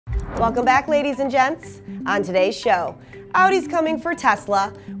Welcome back, ladies and gents. On today's show, Audi's coming for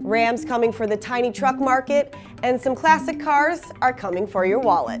Tesla, Ram's coming for the tiny truck market, and some classic cars are coming for your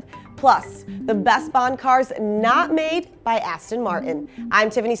wallet. Plus, the best Bond cars not made by Aston Martin.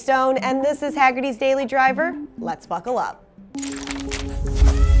 I'm Tiffany Stone, and this is Hagerty's Daily Driver. Let's buckle up.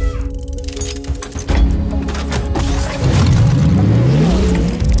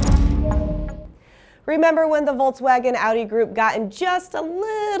 Remember when the Volkswagen Audi group got in just a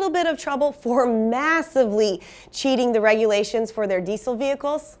little bit of trouble for massively cheating the regulations for their diesel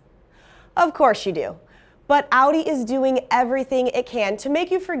vehicles? Of course you do. But Audi is doing everything it can to make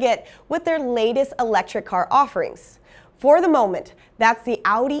you forget with their latest electric car offerings. For the moment, that's the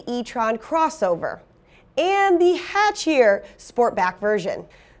Audi e-tron crossover and the hatchier Sportback version.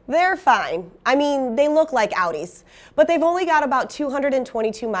 They're fine. I mean, they look like Audis, but they've only got about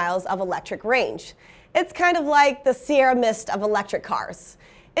 222 miles of electric range. It's kind of like the Sierra Mist of electric cars.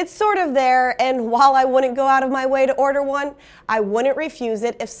 It's sort of there, and while I wouldn't go out of my way to order one, I wouldn't refuse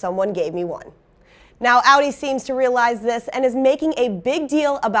it if someone gave me one. Now, Audi seems to realize this and is making a big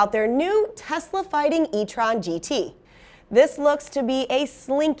deal about their new Tesla-fighting e-tron GT. This looks to be a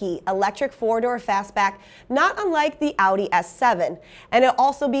slinky electric four-door fastback, not unlike the Audi S7, and it'll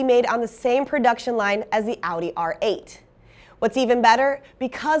also be made on the same production line as the Audi R8. What's even better,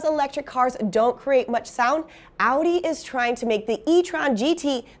 because electric cars don't create much sound, Audi is trying to make the e-tron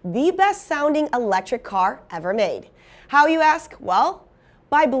GT the best sounding electric car ever made. How, you ask? Well,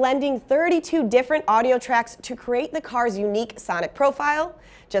 by blending 32 different audio tracks to create the car's unique sonic profile.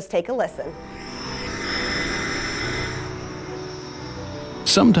 Just take a listen.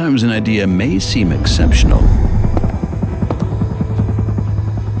 Sometimes an idea may seem exceptional.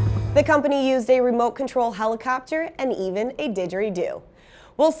 The company used a remote control helicopter and even a didgeridoo.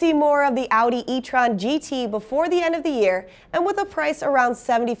 We'll see more of the Audi e-tron GT before the end of the year, and with a price around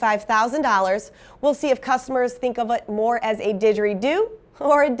 $75,000, we'll see if customers think of it more as a didgeridoo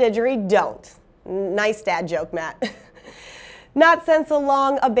or a didgeridoo. Nice dad joke, Matt. Not since the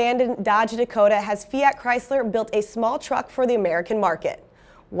long abandoned Dodge Dakota has Fiat Chrysler built a small truck for the American market.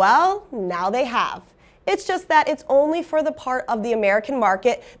 Well, now they have. It's just that it's only for the part of the American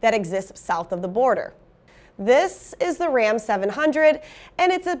market that exists south of the border. This is the Ram 700,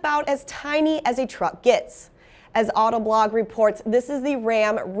 and it's about as tiny as a truck gets. As Autoblog reports, this is the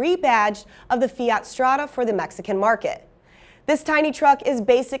Ram rebadged of the Fiat Strada for the Mexican market. This tiny truck is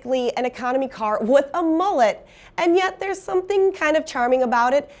basically an economy car with a mullet, and yet there's something kind of charming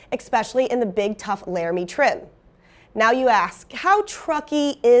about it, especially in the big tough Laramie trim. Now you ask, how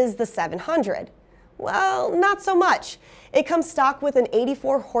trucky is the 700? Well, not so much. It comes stock with an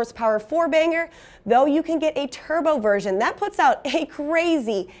 84 horsepower four-banger, though you can get a turbo version that puts out a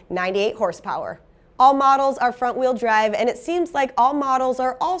crazy 98 horsepower. All models are front-wheel drive, and it seems like all models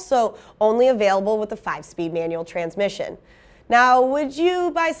are also only available with a 5-speed manual transmission. Now, would you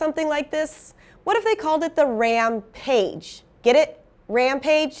buy something like this? What if they called it the Rampage? Get it?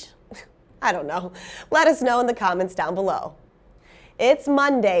 Rampage? I don't know. Let us know in the comments down below. It's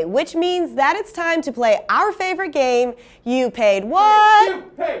Monday, which means that it's time to play our favorite game, You Paid What? You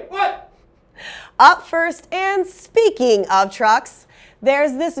paid what? Up first, and speaking of trucks,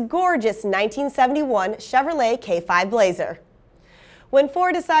 there's this gorgeous 1971 Chevrolet K5 Blazer. When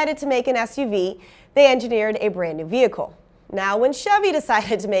Ford decided to make an SUV, they engineered a brand new vehicle. Now, when Chevy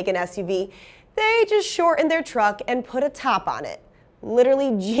decided to make an SUV, they just shortened their truck and put a top on it.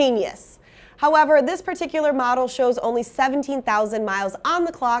 Literally genius. However, this particular model shows only 17,000 miles on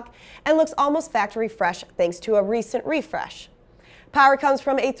the clock and looks almost factory fresh thanks to a recent refresh. Power comes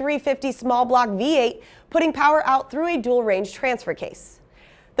from a 350 small block V8, putting power out through a dual range transfer case.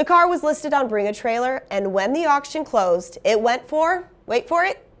 The car was listed on Bring a Trailer, and when the auction closed, it went for, wait for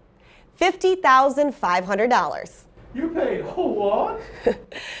it, $50,500. You paid what?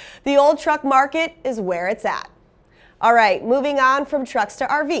 The old truck market is where it's at. All right, moving on from trucks to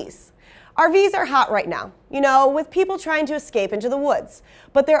RVs. RVs are hot right now, you know, with people trying to escape into the woods,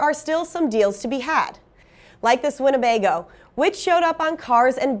 but there are still some deals to be had. Like this Winnebago, which showed up on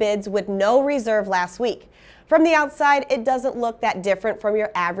Cars and Bids with no reserve last week. From the outside, it doesn't look that different from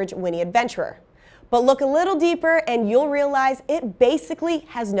your average Winnie Adventurer. But look a little deeper and you'll realize it basically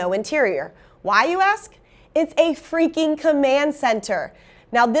has no interior. Why, you ask? It's a freaking command center.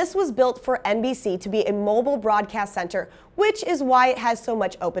 Now, this was built for NBC to be a mobile broadcast center, which is why it has so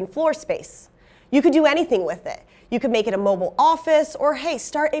much open floor space. You could do anything with it. You could make it a mobile office, or hey,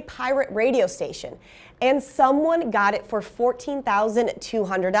 start a pirate radio station. And someone got it for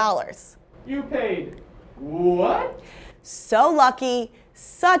 $14,200. You paid what? So lucky,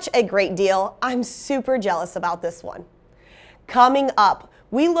 such a great deal. I'm super jealous about this one. Coming up,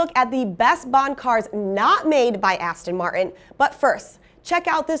 We look at the best Bond cars not made by Aston Martin, but first, check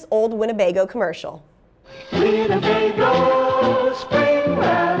out this old Winnebago commercial. Winnebago Spring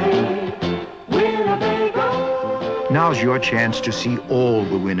Rally, Winnebago. Now's your chance to see all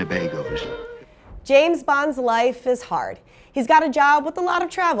the Winnebagos. James Bond's life is hard. He's got a job with a lot of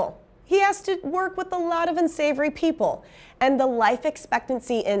travel. He has to work with a lot of unsavory people, and the life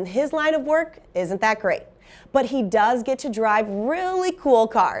expectancy in his line of work isn't that great. But he does get to drive really cool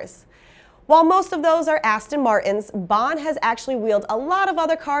cars. While most of those are Aston Martins, Bond has actually wheeled a lot of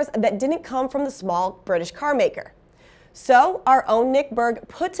other cars that didn't come from the small British car maker. So our own Nick Berg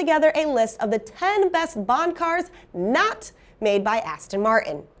put together a list of the 10 best Bond cars not made by Aston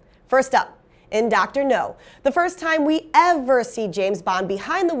Martin. First up, in Dr. No, the first time we ever see James Bond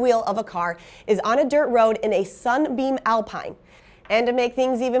behind the wheel of a car is on a dirt road in a Sunbeam Alpine. And to make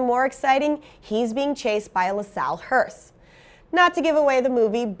things even more exciting, he's being chased by a LaSalle hearse. Not to give away the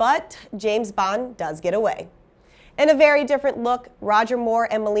movie, but James Bond does get away. In a very different look, Roger Moore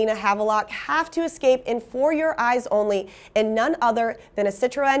and Melina Havelock have to escape in For Your Eyes Only in none other than a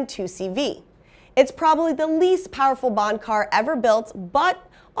Citroën 2CV. It's probably the least powerful Bond car ever built, but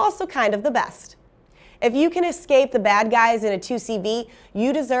also kind of the best. If you can escape the bad guys in a 2CV,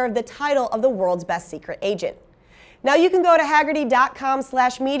 you deserve the title of the world's best secret agent. Now you can go to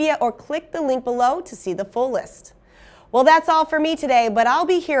Hagerty.com/media or click the link below to see the full list. Well, that's all for me today, but I'll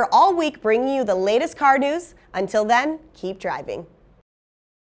be here all week bringing you the latest car news. Until then, keep driving.